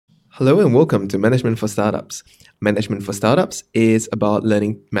Hello and welcome to Management for Startups. Management for Startups is about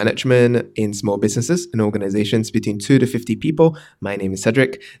learning management in small businesses and organizations between 2 to 50 people. My name is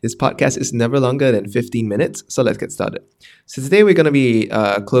Cedric. This podcast is never longer than 15 minutes, so let's get started. So today we're going to be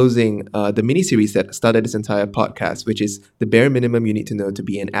closing the mini-series that started this entire podcast, which is the bare minimum you need to know to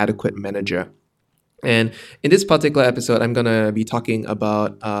be an adequate manager. And in this particular episode, I'm going to be talking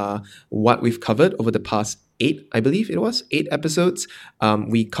about what we've covered over the past eight episodes.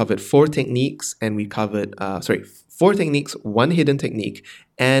 We covered four techniques, and we covered, four techniques, one hidden technique,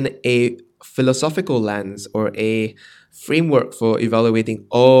 and a philosophical lens or a framework for evaluating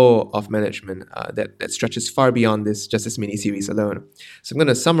all of management that stretches far beyond this mini series alone. So I'm going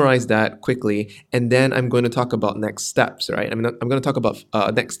to summarize that quickly, and then I'm going to talk about next steps, right? I'm going to talk about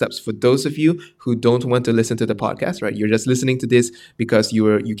next steps for those of you who don't want to listen to the podcast, right? You're just listening to this because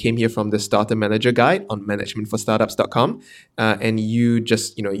you came here from the Starter Manager Guide on managementforstartups.com, and you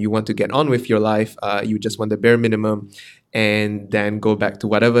want to get on with your life. You just want the bare minimum, and then go back to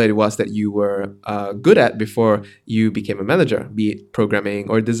whatever it was that you were good at before you became a manager, be it programming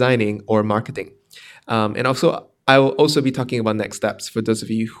or designing or marketing. And also, I will also be talking about next steps for those of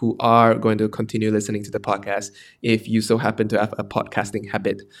you who are going to continue listening to the podcast if you so happen to have a podcast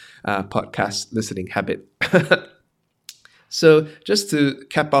listening habit. So just to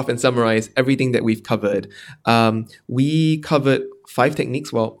cap off and summarize everything that we've covered, we covered four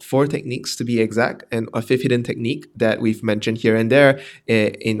techniques to be exact, and a fifth hidden technique that we've mentioned here and there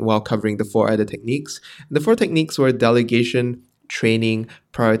while covering the four other techniques. The four techniques were delegation, training,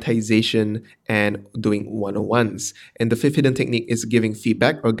 prioritization, and doing one-on-ones. And the fifth hidden technique is giving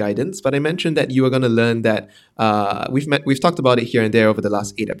feedback or guidance. But I mentioned that you are going to learn that we've talked about it here and there over the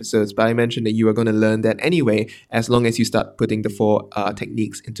last 8 episodes. But I mentioned that you are going to learn that anyway, as long as you start putting the four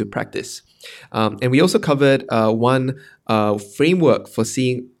techniques into practice. And we also covered one framework for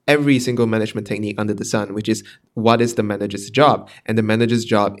seeing every single management technique under the sun, which is what is the manager's job? And the manager's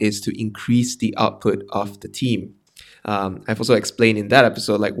job is to increase the output of the team. I've also explained in that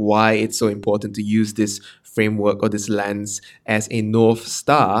episode why it's so important to use this framework or this lens as a North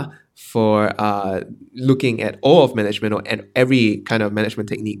Star for looking at all of management and every kind of management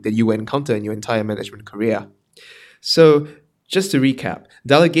technique that you encounter in your entire management career. So just to recap,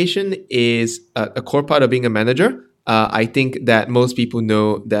 delegation is a core part of being a manager. I think that most people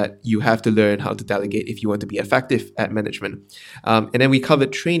know that you have to learn how to delegate if you want to be effective at management. And then we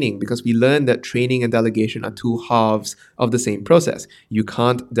covered training because we learned that training and delegation are two halves of the same process. You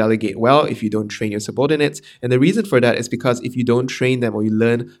can't delegate well if you don't train your subordinates. And the reason for that is because if you don't train them or you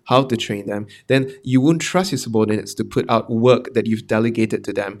learn how to train them, then you won't trust your subordinates to put out work that you've delegated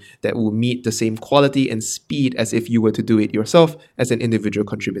to them that will meet the same quality and speed as if you were to do it yourself as an individual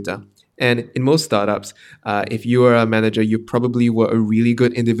contributor. And in most startups, if you are a manager, you probably were a really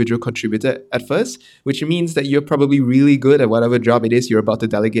good individual contributor at first, which means that you're probably really good at whatever job it is you're about to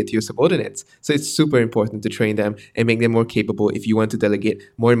delegate to your subordinates. So it's super important to train them and make them more capable if you want to delegate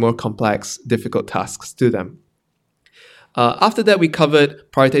more and more complex, difficult tasks to them. After that, we covered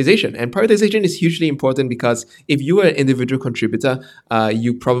prioritization. And prioritization is hugely important because if you were an individual contributor,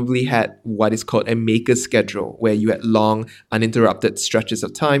 you probably had what is called a maker schedule, where you had long, uninterrupted stretches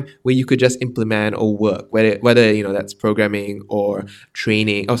of time where you could just implement or work, whether that's programming or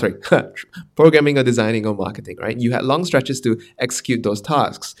training, programming or designing or marketing, right? You had long stretches to execute those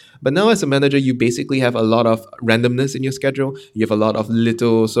tasks. But now as a manager, you basically have a lot of randomness in your schedule. You have a lot of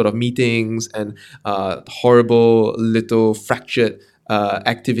little sort of meetings and horrible little fractured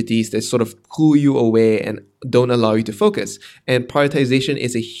activities that sort of pull you away and don't allow you to focus. And prioritization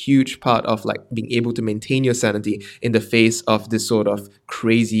is a huge part of being able to maintain your sanity in the face of this sort of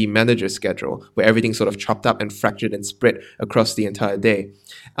crazy manager schedule where everything's sort of chopped up and fractured and spread across the entire day.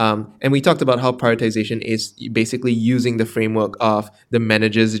 And we talked about how prioritization is basically using the framework of the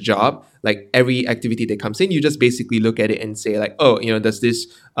manager's job. Like every activity that comes in, you just basically look at it and say does this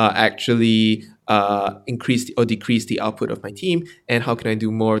actually increase or decrease the output of my team? And how can I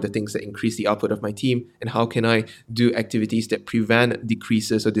do more of the things that increase the output of my team? And how can I do activities that prevent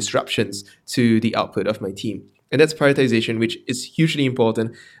decreases or disruptions to the output of my team? And that's prioritization, which is hugely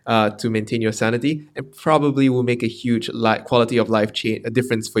important to maintain your sanity and probably will make a huge quality of life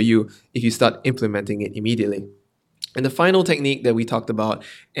difference for you if you start implementing it immediately. And the final technique that we talked about,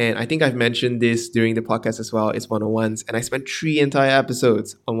 and I think I've mentioned this during the podcast as well, is one-on-ones. And I spent 3 entire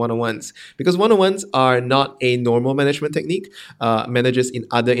episodes on one-on-ones because one-on-ones are not a normal management technique. Managers in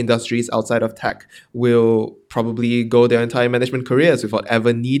other industries outside of tech will probably go their entire management careers without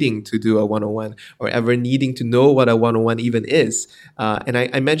ever needing to do a one-on-one or ever needing to know what a one-on-one even is. And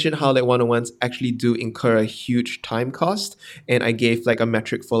I mentioned how like one-on-ones actually do incur a huge time cost, and I gave like a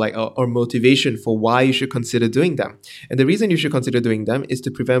metric for like or motivation for why you should consider doing them. And the reason you should consider doing them is to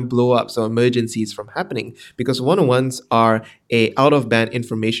prevent blow-ups or emergencies from happening, because one-on-ones are a out-of-band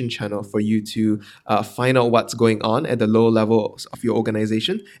information channel for you to find out what's going on at the low levels of your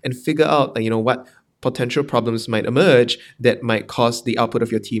organization and figure out what potential problems might emerge that might cause the output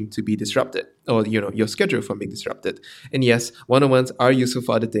of your team to be disrupted, or your schedule from being disrupted. And yes, one-on-ones are useful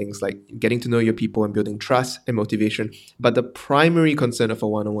for other things like getting to know your people and building trust and motivation, but the primary concern of a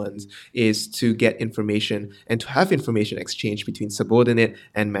one-on-ones is to get information and to have information exchange between subordinate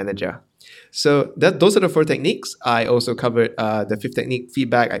and manager. So those are the 4 techniques. I also covered the 5th technique,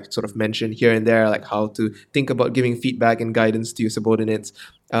 feedback. I sort of mentioned here and there, like how to think about giving feedback and guidance to your subordinates.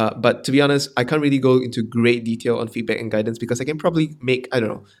 But to be honest, I can't really go into great detail on feedback and guidance because I can probably make,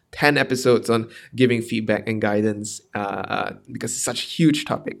 10 episodes on giving feedback and guidance because it's such a huge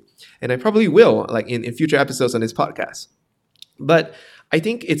topic. And I probably will, like in future episodes on this podcast. But I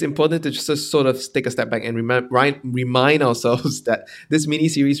think it's important to just sort of take a step back and remind ourselves that this mini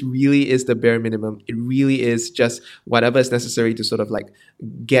series really is the bare minimum. It really is just whatever is necessary to sort of like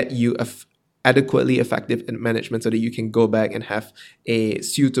get you adequately effective in management so that you can go back and have a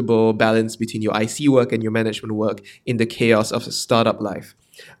suitable balance between your IC work and your management work in the chaos of a startup life.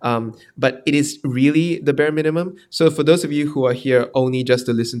 But it is really the bare minimum. So for those of you who are here only just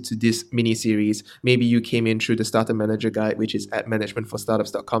to listen to this mini series, maybe you came in through the Starter Manager Guide, which is at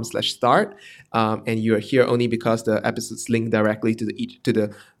managementforstartups.com/start, and you're here only because the episodes link directly to the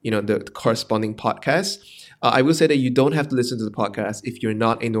corresponding podcast. I will say that you don't have to listen to the podcast if you're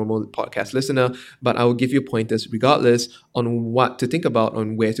not a normal podcast listener, but I will give you pointers regardless on what to think about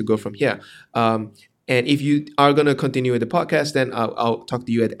on where to go from here. And if you are going to continue with the podcast, then I'll talk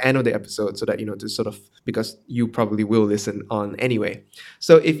to you at the end of the episode so that, to sort of, because you probably will listen on anyway.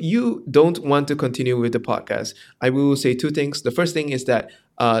 So if you don't want to continue with the podcast, I will say 2 things. The first thing is that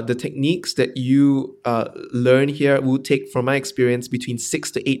the techniques that you learn here will take, from my experience, between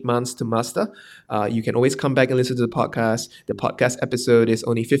 6 to 8 months to master. You can always come back and listen to the podcast. The podcast episode is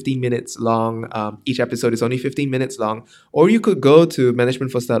only 15 minutes long. Each episode is only 15 minutes long. Or you could go to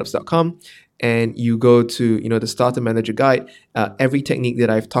managementforstartups.com and you go to the Starter Manager Guide. Every technique that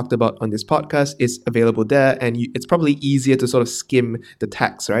I've talked about on this podcast is available there, and it's probably easier to sort of skim the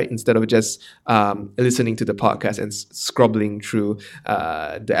text, right, instead of just listening to the podcast and scrobbling through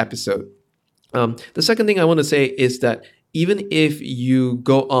the episode. The second thing I want to say is that even if you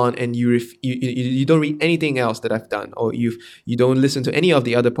go on and you don't read anything else that I've done, or you don't listen to any of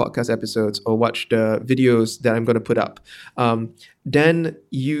the other podcast episodes or watch the videos that I'm going to put up, then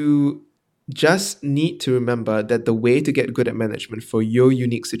you just need to remember that the way to get good at management for your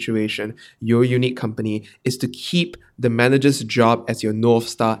unique situation, your unique company, is to keep the manager's job as your North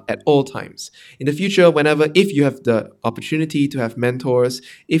Star at all times. In the future, if you have the opportunity to have mentors,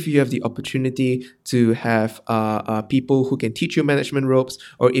 if you have the opportunity to have people who can teach you management ropes,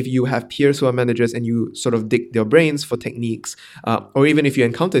 or if you have peers who are managers and you sort of dig their brains for techniques, or even if you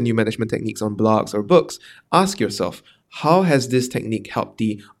encounter new management techniques on blogs or books, ask yourself, how has this technique helped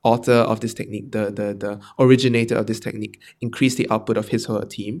the author of this technique, the originator of this technique, increase the output of his or her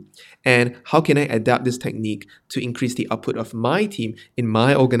team? And how can I adapt this technique to increase the output of my team in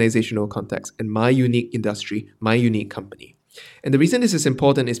my organizational context, in my unique industry, my unique company? And the reason this is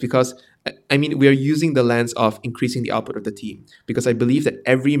important is because, we are using the lens of increasing the output of the team, because I believe that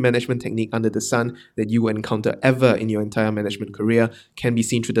every management technique under the sun that you will encounter ever in your entire management career can be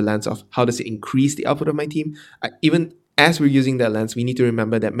seen through the lens of how does it increase the output of my team. Even as we're using that lens, we need to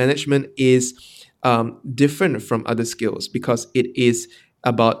remember that management is different from other skills because it is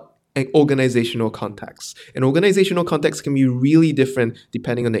about an organizational context. An organizational context can be really different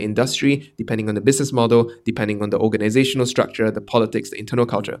depending on the industry, depending on the business model, depending on the organizational structure, the politics, the internal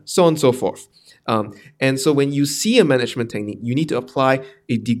culture, so on and so forth. And so when you see a management technique, you need to apply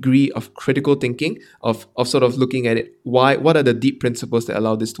a degree of critical thinking, of sort of looking at it. What are the deep principles that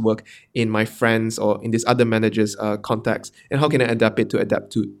allow this to work in my friends or in this other manager's context? And how can I adapt to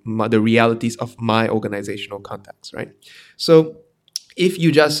the realities of my organizational context, right? So if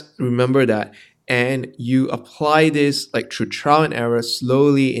you just remember that and you apply this like through trial and error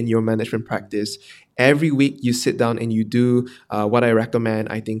slowly in your management practice, every week you sit down and you do what I recommend.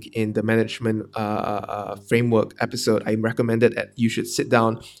 I think in the management framework episode, I recommended that you should sit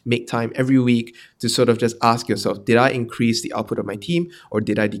down, make time every week to sort of just ask yourself, did I increase the output of my team or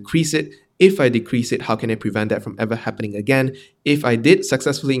did I decrease it? If I decrease it, how can I prevent that from ever happening again? If I did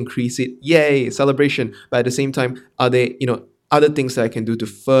successfully increase it, yay, celebration. But at the same time, are there, other things that I can do to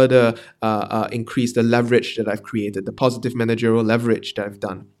further increase the leverage that I've created, the positive managerial leverage that I've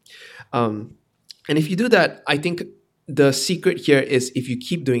done? And if you do that, I think the secret here is if you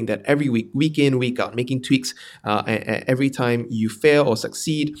keep doing that every week, week in, week out, making tweaks every time you fail or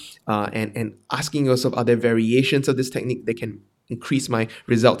succeed, and asking yourself, are there variations of this technique that can increase my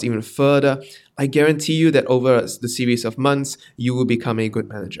results even further? I guarantee you that over the series of months, you will become a good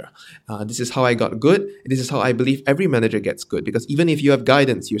manager. This is how I got good. This is how I believe every manager gets good, because even if you have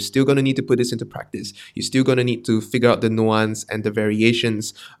guidance, you're still going to need to put this into practice. You're still going to need to figure out the nuance and the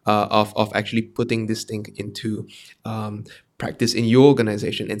variations of actually putting this thing into practice in your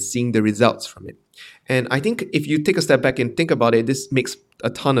organization and seeing the results from it. And I think if you take a step back and think about it, this makes a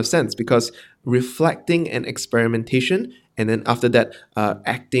ton of sense, because reflecting and experimentation, and then after that,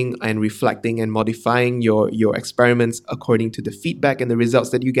 acting and reflecting and modifying your experiments according to the feedback and the results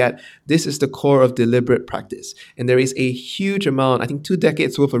that you get, this is the core of deliberate practice. And there is a huge amount, I think 2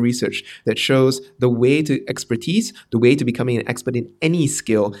 decades worth of research that shows the way to expertise, the way to becoming an expert in any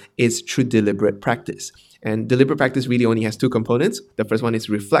skill is through deliberate practice. And deliberate practice really only has 2 components. The first one is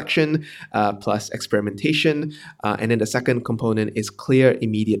reflection plus experimentation. And then the second component is clear,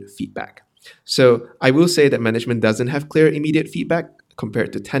 immediate feedback. So I will say that management doesn't have clear, immediate feedback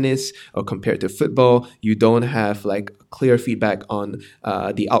compared to tennis or compared to football. You don't have like clear feedback on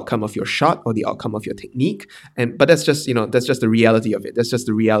the outcome of your shot or the outcome of your technique. But that's just the reality of it. That's just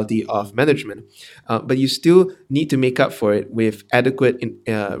the reality of management. But you still need to make up for it with adequate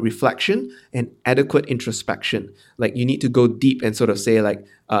reflection and adequate introspection. Like you need to go deep and sort of say like,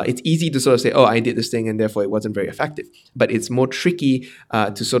 it's easy to sort of say, oh, I did this thing and therefore it wasn't very effective. But it's more tricky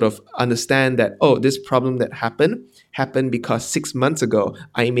to sort of understand that, oh, this problem that happened because 6 months ago,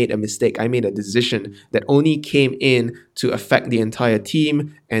 I made a mistake. I made a decision that only came in to affect the entire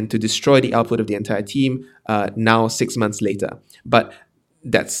team and to destroy the output of the entire team now 6 months later. But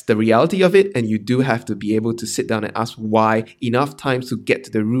that's the reality of it. And you do have to be able to sit down and ask why enough times to get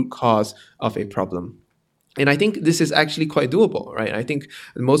to the root cause of a problem. And I think this is actually quite doable, right? I think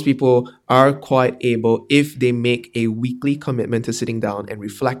most people are quite able, if they make a weekly commitment to sitting down and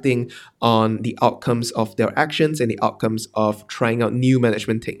reflecting on the outcomes of their actions and the outcomes of trying out new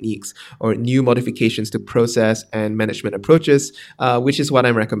management techniques or new modifications to process and management approaches, which is what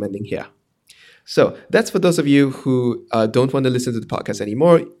I'm recommending here. So that's for those of you who don't want to listen to the podcast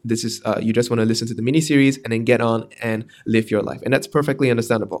anymore. This is you just want to listen to the mini series and then get on and live your life, and that's perfectly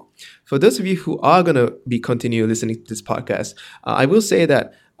understandable. For those of you who are going to be continue listening to this podcast, I will say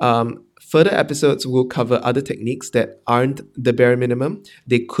that further episodes will cover other techniques that aren't the bare minimum.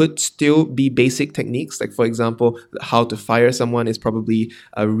 They could still be basic techniques. Like, for example, how to fire someone is probably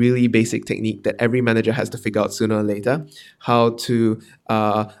a really basic technique that every manager has to figure out sooner or later. How to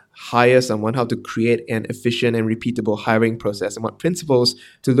hire someone, how to create an efficient and repeatable hiring process, and what principles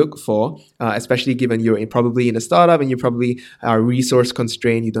to look for, especially given you're probably in a startup and you probably are resource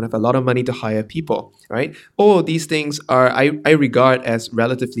constrained, you don't have a lot of money to hire people, right? All these things are, I regard as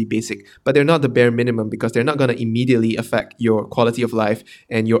relatively basic, but they're not the bare minimum, because they're not going to immediately affect your quality of life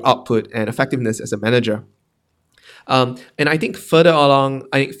and your output and effectiveness as a manager. And I think further down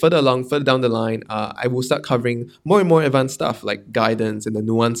the line, I will start covering more and more advanced stuff like guidance and the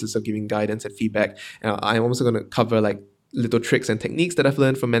nuances of giving guidance and feedback. I'm also going to cover like little tricks and techniques that I've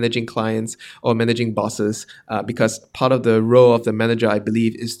learned from managing clients or managing bosses, because part of the role of the manager, I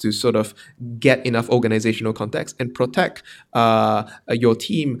believe, is to sort of get enough organizational context and protect your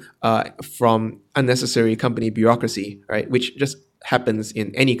team from unnecessary company bureaucracy, right? Which just happens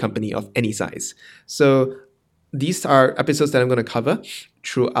in any company of any size. So these are episodes that I'm going to cover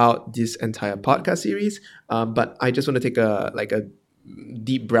throughout this entire podcast series. But I just want to take a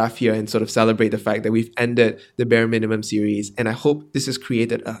deep breath here and sort of celebrate the fact that we've ended the bare minimum series. And I hope this has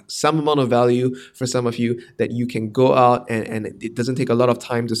created some amount of value for some of you, that you can go out and it doesn't take a lot of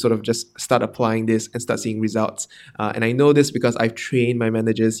time to sort of just start applying this and start seeing results. And I know this because I've trained my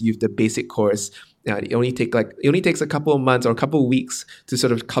managers use the basic course. It only takes a couple of months or a couple of weeks to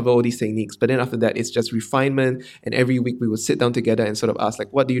sort of cover all these techniques. But then after that, it's just refinement. And every week we will sit down together and sort of ask,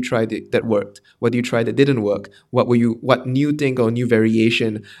 like, what do you try that worked? What do you try that didn't work? What new thing or new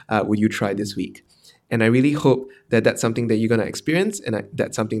variation will you try this week? And I really hope that that's something that you're going to experience, and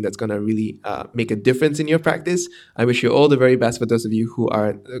that's something that's going to really make a difference in your practice. I wish you all the very best for those of you who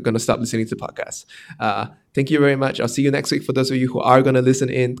are going to stop listening to podcasts. Thank you very much. I'll see you next week. For those of you who are going to listen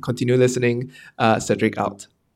in, continue listening. Cedric out.